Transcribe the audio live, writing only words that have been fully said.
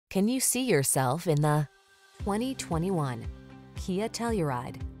Can you see yourself in the 2021 Kia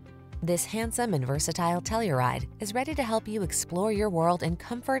Telluride? This handsome and versatile Telluride is ready to help you explore your world in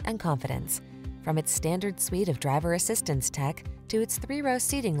comfort and confidence. From its standard suite of driver assistance tech to its 3-row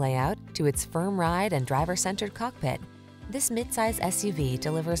seating layout to its firm ride and driver-centered cockpit, this midsize SUV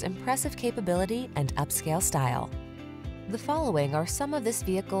delivers impressive capability and upscale style. The following are some of this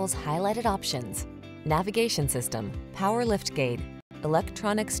vehicle's highlighted options: navigation system, power liftgate,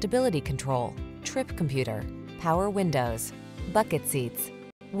 electronic stability control, trip computer, power windows, bucket seats,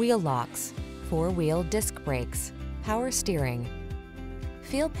 wheel locks, 4-wheel disc brakes, power steering.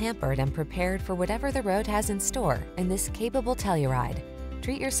 Feel pampered and prepared for whatever the road has in store in this capable Telluride.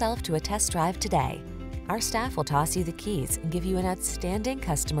 Treat yourself to a test drive today. Our staff will toss you the keys and give you an outstanding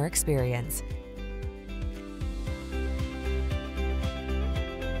customer experience.